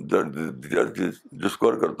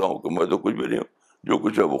ڈسکور کرتا ہوں کہ میں تو کچھ بھی نہیں ہوں, جو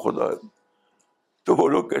کچھ ہے وہ خدا ہے. تو وہ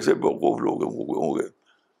لوگ کیسے بیوقوف لوگ ہوں گے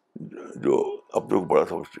جو اپنے کو بڑا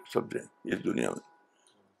سمجھیں اس دنیا میں.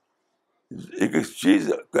 ایک چیز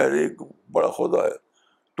کہہ رہی کہ بڑا خدا ہے,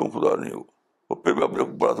 تم خدا نہیں ہو, اور پھر بھی اپنے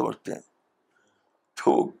کو بڑا سمجھتے ہیں.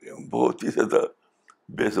 تو بہت ہی زیادہ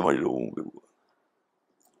بے سمجھ لوگ ہوں گے وہ.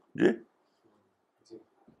 جی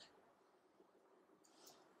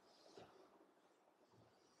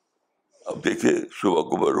اب دیکھیے, صبح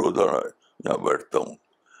کو میں روزانہ یہاں بیٹھتا ہوں,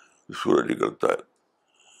 سورج نکلتا ہے.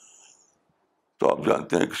 تو آپ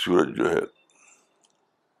جانتے ہیں کہ سورج جو ہے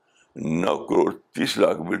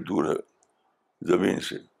 9,30,00,000 میل دور ہے زمین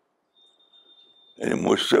سے. یعنی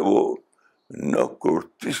مجھ سے وہ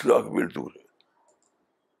 9,30,00,000 میل دور ہے,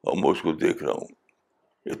 اور میں اس کو دیکھ رہا ہوں,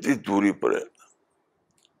 اتنی دوری پر ہے.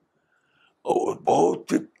 اور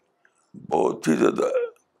بہت ہی زیادہ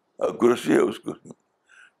ایکوریسی ہے اس کو,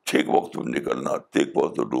 ٹھیک وقت میں نکلنا, ٹھیک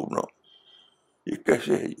وقت میں ڈوبنا. یہ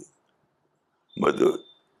کیسے ہے؟ یہ میں تو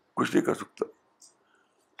کچھ نہیں کر سکتا.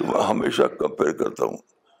 تو میں ہمیشہ کمپیئر کرتا ہوں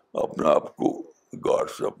اپنے آپ کو گاڈ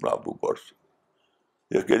سے, اپنے آپ کو گاڈ سے.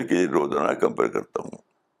 یقین کہ روزانہ کمپیئر کرتا ہوں.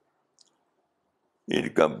 In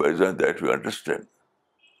comparison that we understand.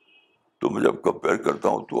 تو میں جب کمپیئر کرتا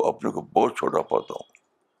ہوں تو اپنے کو بہت چھوٹا پاتا ہوں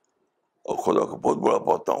اور خدا کو بہت بڑا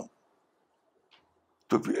پاتا ہوں.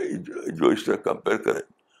 تو پھر جو اس طرح کمپیئر کرے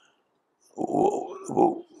وہ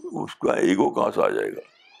اس کا ایگو کہاں سے آ جائے گا,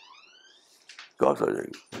 کہاں سے آ جائے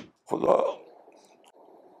گا. خدا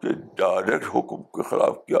کے ڈائریکٹ حکم کے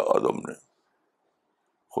خلاف کیا آدم نے,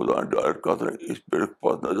 خدا نے ڈائریکٹ کہا تھا اس پیڑ کے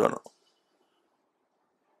پاس نہ جانا,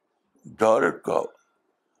 ڈائریکٹ کہا,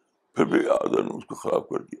 پھر بھی آدم نے اس کو خراب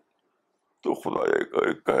کر دیا. تو خدا یہ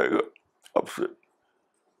کہے گا اب سے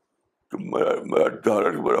کہ میرا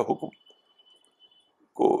ڈائریکٹ میرا حکم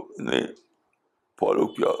کو نہیں فالو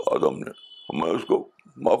کیا آدم نے, میں اس کو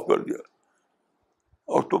معاف کر دیا.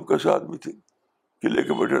 اور تم کیسے آدمی تھے کہ لے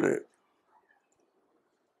کے بیٹھے رہے,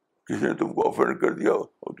 کسی نے تم کو آفینڈ کر دیا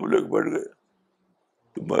اور تم لے کے بیٹھ گئے.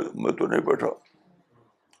 تو میں تو نہیں بیٹھا.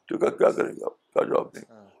 تو کیا کریں گے آپ, کیا جواب دیں؟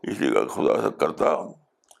 اس لیے کہ خدا ایسا کرتا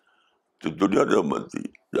تو دنیا نہ بنتی,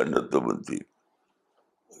 جنت نہ بنتی,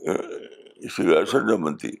 سویلائزیشن نہ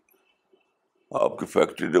بنتی, آپ کی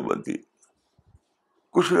فیکٹری نہ بنتی,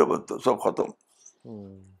 کچھ نہ بنتا, سب ختم.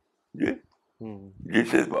 جی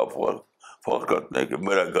جس چیز میں آپ فخر کرتے ہیں کہ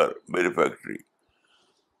میرا گھر, میری فیکٹری,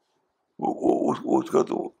 اس کا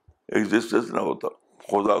تو ایگزسٹنس نہ ہوتا.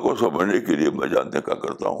 خدا کو سمجھنے کے لیے میں جانتے ہیں کیا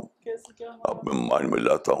کرتا ہوں, اپنے مائنڈ میں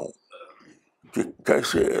لاتا ہوں کہ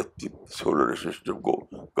کیسے سولر سسٹم کو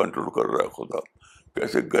کنٹرول کر رہا ہے خدا,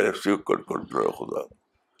 کیسے گلیکسی کو کنٹرول کر رہا ہے خدا,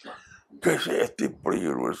 کیسے اتنی بڑی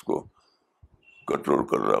یونیورس کو کنٹرول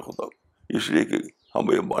کر رہا ہے خدا. اس لیے کہ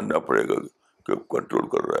ہمیں یہ ماننا پڑے گا کہ کنٹرول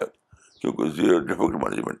کر رہا ہے, کیونکہ زیرو ڈیفیکٹ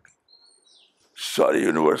مینجمنٹ, ساری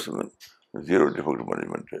یونیورس میں زیرو ڈیفیکٹ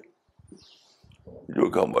مینجمنٹ ہے جو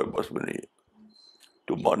کہ ہمارے پاس میں نہیں ہے.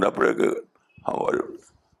 تو ماننا پڑے گا ہمارے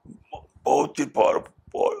بہت ہی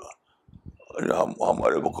پاورفل,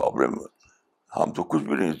 ہمارے مقابلے میں ہم تو کچھ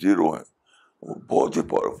بھی نہیں, زیرو ہیں, وہ بہت ہی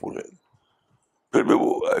پاورفل ہے. پھر بھی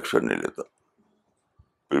وہ ایکشن نہیں لیتا,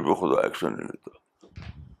 پھر بھی خدا ایکشن نہیں لیتا.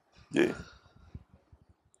 جی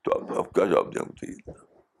تو آپ کیا جواب دیں گے,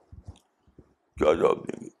 کیا جواب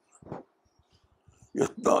دیں گے؟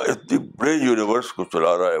 اتنی بڑے یونیورس کو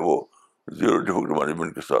چلا رہا ہے وہ زیرو ڈیفیکٹ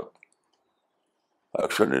مینجمنٹ کے ساتھ,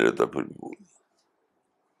 ایکشن نہیں لیتا پھر بھی وہ.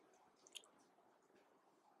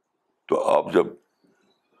 تو آپ جب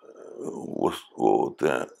وہ ہوتے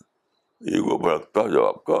ہیں, ایگو بھڑکتا ہے جب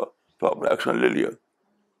آپ کا, تو آپ نے ایکشن لے لیا.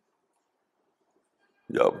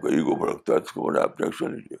 جب آپ کا ایگو بھڑکتا ہے اس کو آپ نے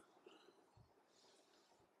ایکشن لے لیا,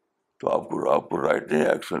 تو آپ کو رائٹ نہیں ہے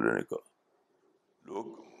ایکشن لینے کا. لوگ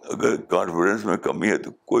اگر کانفیڈنس میں کمی ہے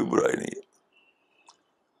تو کوئی برائی نہیں ہے,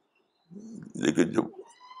 لیکن جب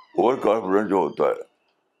اوور کانفیڈنس جو ہوتا ہے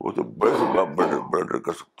وہ تو بڑے سے بڑا بلنڈر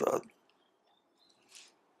کر سکتا ہے،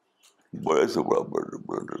 بڑے سے بڑا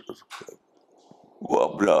بلنڈر کر سکتا ہے. وہ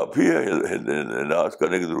اپنے آپ ہی ہے، ناز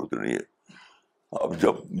کرنے کی ضرورت نہیں ہے. آپ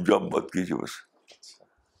جب مت کیجیے، بس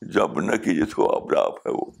جب نہ کیجیے تو اپنے آپ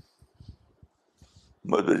ہے. وہ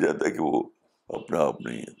میں تو جانتا کہ وہ اپنے آپ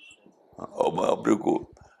نہیں ہے. اور میں اپنے کو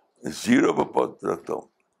زیرو پہ پت رکھتا ہوں.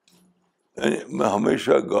 یعنی میں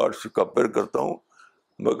ہمیشہ گاڈ سے کمپیئر کرتا ہوں.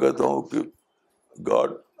 میں کہتا ہوں کہ گاڈ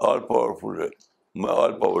آل پاورفل ہے، میں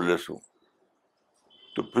آل پاور لیس ہوں.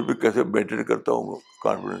 تو پھر بھی کیسے مینٹین کرتا ہوں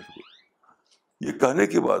کانفیڈنس کو؟ یہ کہنے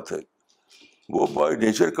کی بات ہے. وہ بائی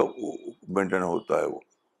نیچر کا مینٹین ہوتا ہے. وہ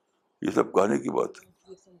یہ سب کہنے کی بات ہے.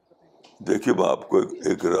 دیکھیے میں آپ کو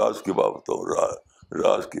ایک راز کی بات بتاؤں.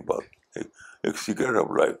 راز کی بات، ایک سیکرٹ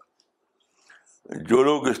آف لائف. جو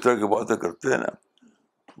لوگ اس طرح کی باتیں کرتے ہیں نا،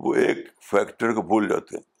 وہ ایک فیکٹر کو بھول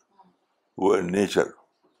جاتے ہیں. وہ ہے نیچر.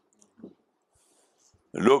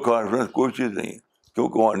 لو کانفیڈنس کوئی چیز نہیں ہے،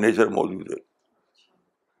 کیونکہ وہاں نیچر موجود ہے.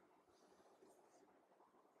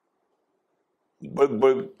 بڑے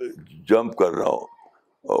بڑے جمپ کر رہا ہوں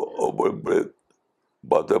اور بڑے بڑے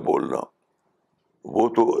باتیں بولنا، وہ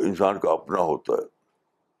تو انسان کا اپنا ہوتا ہے.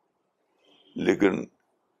 لیکن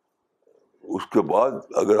اس کے بعد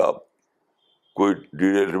اگر آپ کوئی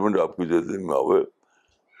ڈیولپمنٹ آپ کی زندگی میں آئے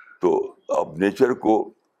تو آپ نیچر کو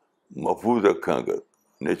محفوظ رکھیں. اگر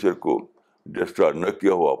نیچر کو ڈسٹرائے نہ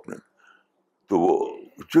کیا ہو آپ نے، تو وہ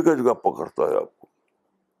جگہ جگہ پکڑتا ہے آپ کو.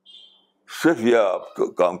 صرف یہ آپ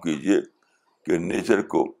کام کیجیے کہ نیچر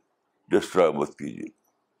کو ڈسٹرائے مت کیجیے.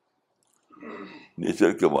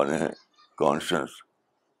 نیچر کے معنی ہے کانشنس.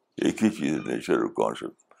 ایک ہی چیز ہے نیچر اور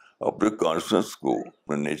کانشنس. اپنے کانشنس کو،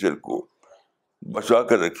 اپنے نیچر کو بچا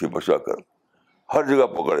کر رکھیے. بچا کر ہر جگہ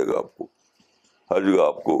پکڑے گا آپ کو. ہر جگہ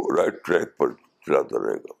آپ کو رائٹ ٹریک پر چلاتا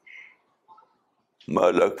رہے گا. میں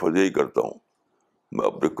الگ فض ہی کرتا ہوں. میں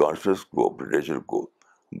اپنے کانشنس کو، اپنے نیچر کو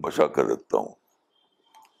بچا کر رکھتا ہوں.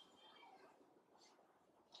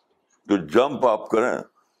 تو جمپ آپ کریں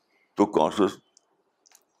تو کانشنس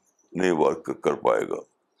نہیں ورک کر پائے گا.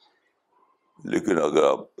 لیکن اگر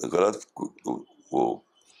آپ غلط وہ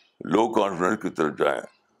لو کانفیڈنس کی طرف جائیں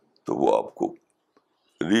تو وہ آپ کو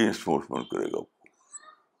ری انفورسمنٹ کرے گا.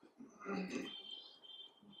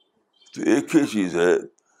 تو ایک ہی چیز ہے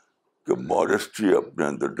کہ ماڈسٹی اپنے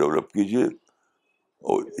اندر ڈیولپ کیجیے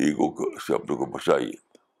اور ایگو سے اپنے کو بچائیے.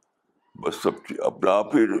 بس سب چیز اپنا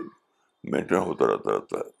آپ ہی مینٹین ہوتا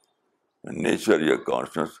رہتا ہے. نیچر یا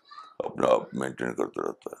کانشنس اپنا آپ مینٹین کرتا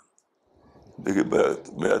رہتا ہے. دیکھیے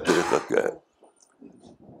میرا طریقہ کیا ہے.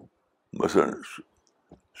 مثلاً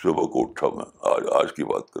صبح کو اٹھا، میں آج کی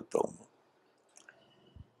بات کرتا ہوں.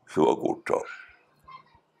 صبح کو اٹھا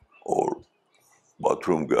اور باتھ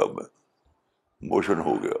روم گیا، میں موشن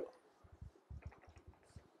ہو گیا.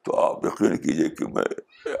 تو آپ یقین کیجیے کہ میں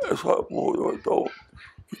ایسا ہوتا ہوں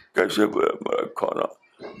کہ کیسے میرا کھانا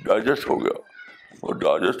ڈائجسٹ ہو گیا، اور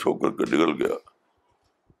ڈائجسٹ ہو کر کے نکل گیا،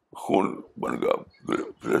 خون بن گیا،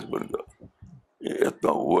 فریش بن گیا. یہ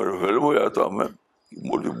اتنا اوور ہو جاتا میں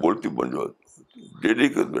بولتی بن جاتی. ڈیلی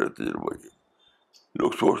کا میرا تجربہ یہ.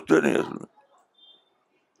 لوگ سوچتے نہیں اصل میں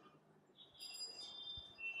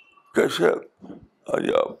کیسے آج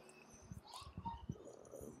آپ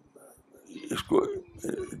اس کو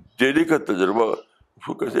ڈیلی کا تجربہ اس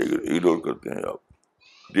کو کیسے اگنور کرتے ہیں آپ.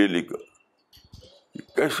 ڈیلی کا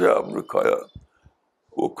کیسے آپ نے کھایا،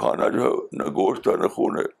 وہ کھانا جو ہے نہ گوشت ہے نہ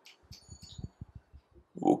خون ہے.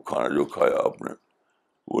 وہ کھانا جو کھایا آپ نے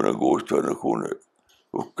وہ نہ گوشت ہے نہ خون ہے.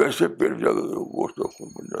 وہ کیسے پیٹ جا کر گوشت اور خون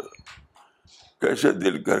بن جاتا ہے. کیسے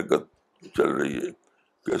دل کی حرکت چل رہی ہے،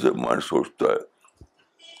 کیسے مائنڈ سوچتا ہے.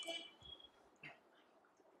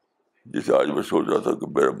 جیسے آج میں سوچ رہا تھا کہ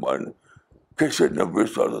میرا مائنڈ کیسے 90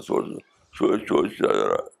 سال سے سوچ رہا ہے.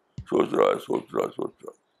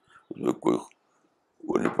 اس میں کوئی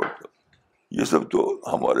وہ نہیں پڑتا. یہ سب تو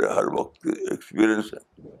ہمارے ہر وقت کے ایکسپیرئنس ہے.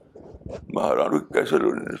 میں حیران ہوں کیسے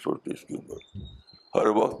لوگ نہیں سوچتے اس کے اوپر. ہر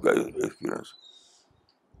وقت کا ایکسپیرئنس.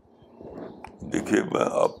 دیکھیے میں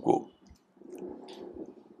آپ کو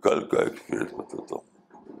کل کا ایکسپیرئنس بتاتا ہوں.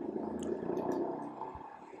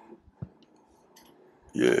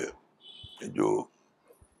 یہ جو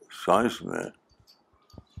سائنس میں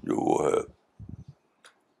جو وہ ہے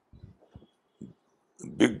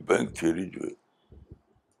بگ بینگ تھیوری، جو ہے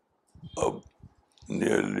اب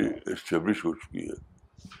نیئرلی اسٹیبلش ہو چکی ہے.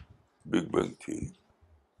 Big bang theory.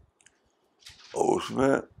 اور اس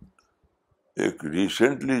میں ایک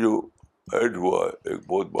ریسنٹلی جو ایڈ ہوا ہے ایک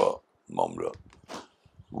بہت بڑا معاملہ،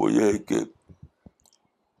 وہ یہ ہے کہ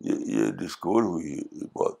یہ ڈسکور ہوئی ہے یہ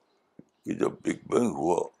بات کہ جب بگ بینگ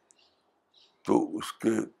ہوا تو اس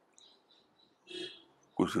کے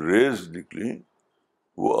کچھ ریز نکلی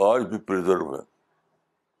وہ آج بھی پریزرو ہے،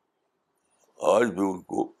 آج بھی ان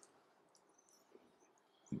کو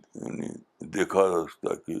یعنی دیکھا جا سکتا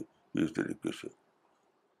کہ اس طریقے سے.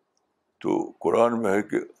 تو قرآن میں ہے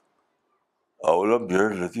کہ اولم یرى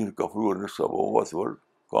الذین کفروا ان السماوات والارض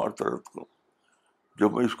کانت رتقا. جب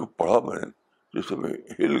میں اس کو پڑھا میں نے جس میں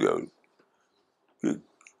ہل گیا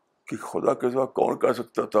کہ خدا کے سوا کون کہہ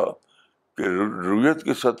سکتا تھا کہ رویت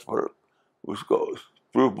کی سطح پر اس کا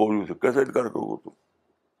پروف موجود ہے. کیسے انکار کرو گے تم؟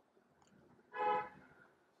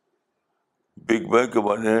 بگ بینگ کے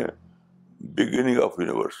معنی ہے بگننگ آف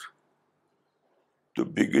یونیورس. تو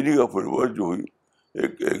بگننگ آف یونیورس جو ہوئی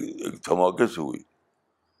ایک دھماکے سے ہوئی،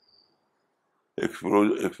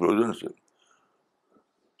 ایکسپلوژن سے.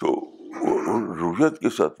 تو رویت کی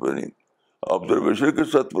سطح پر نہیں، آبزرویشن کی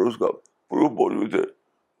سطح پر اس کا پروف موجود ہے.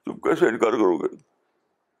 تم کیسے انکار کرو گے؟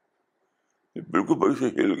 بالکل بڑی سے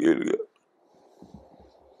ہل گیا.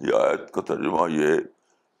 یہ آیت کا ترجمہ یہ ہے،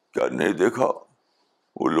 کیا نہیں دیکھا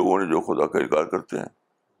وہ لوگوں نے جو خدا کا انکار کرتے ہیں؟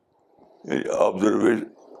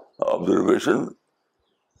 آبزرویشن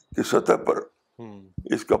کی سطح پر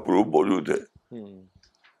اس کا پروف موجود ہے،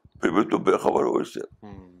 پھر بھی تو بے خبر ہو اس سے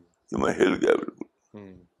کہ میں ہل گیا بالکل.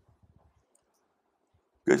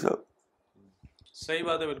 کیسا؟ صحیح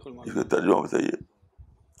بات ہے بالکل. اس کا ترجمہ بتائیے،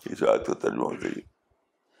 اس آیت کا ترجمہ بتائیے.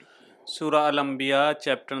 سورہ الانبیاء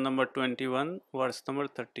چیپٹر نمبر 21 ورس نمبر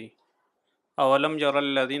 30. اولم یری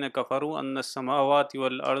الذین کفروا ان السماوات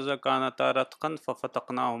والارض کانتا رتقا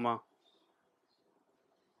ففتقناہما.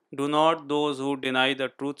 Do not those who deny the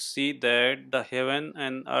truth see that the heaven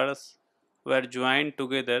and earth were joined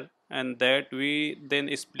together and that we then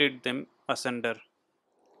split them asunder.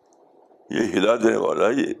 یہ ہلا دینے والا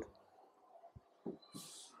ہے، یہ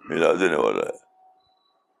ہلا دینے والا ہے.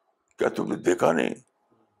 کیا تم نے دیکھا نہیں؟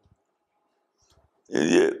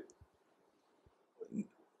 یہ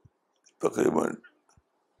تقریباً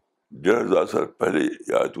 1500 سال پہلے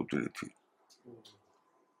یہ آیت اتری تھی.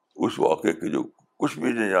 اس واقعے کے جو کچھ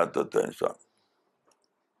بھی نہیں جانتا تھا انسان،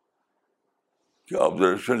 کہ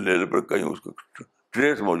آبزرویشن لیول پر کہیں اس کا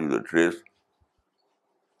ٹریس موجود ہے، ٹریس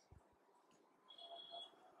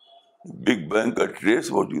بگ بینگ کا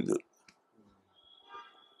ٹریس موجود ہے.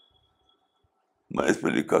 میں اس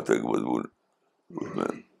میں لکھا تھا کہ مضمون اس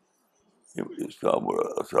میں اسلام اور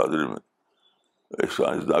اسرادر میں ایک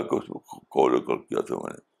سائنسداں کو اس کو کال کیا تھا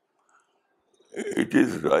میں نے. It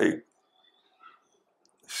is like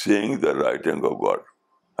seeing the writing of God,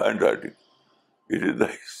 handwriting. It is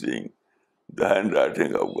like seeing the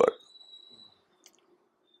handwriting of God.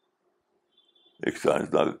 ایک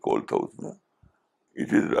سائنسداں کا کال تھا اس میں.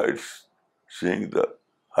 It is like seeing the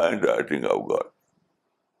handwriting of God.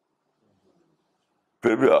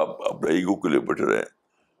 پھر بھی آپ اپنے ایگو کے لیے بیٹھے رہے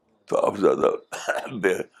تو آپ زیادہ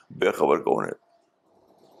بے خبر کون ہے؟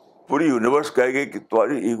 پوری یونیورس کہے گی کہ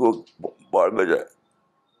تمہاری ایگو باڑ میں جائے،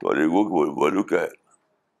 تمہاری ایگو کی ویلو کیا ہے.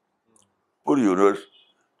 پوری یونیورس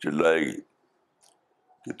چلائے گی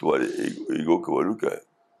کہ تمہاری ایگو کی ویلو کیا ہے،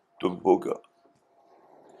 تم ہو کیا.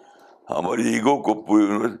 ہماری ایگو کو پوری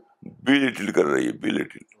یونیورس بیلیٹل کر رہی ہے،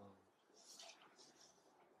 بیلیٹل.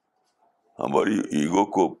 ہماری ایگو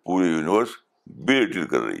کو پوری یونیورس بیلیٹل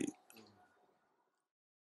کر رہی ہے.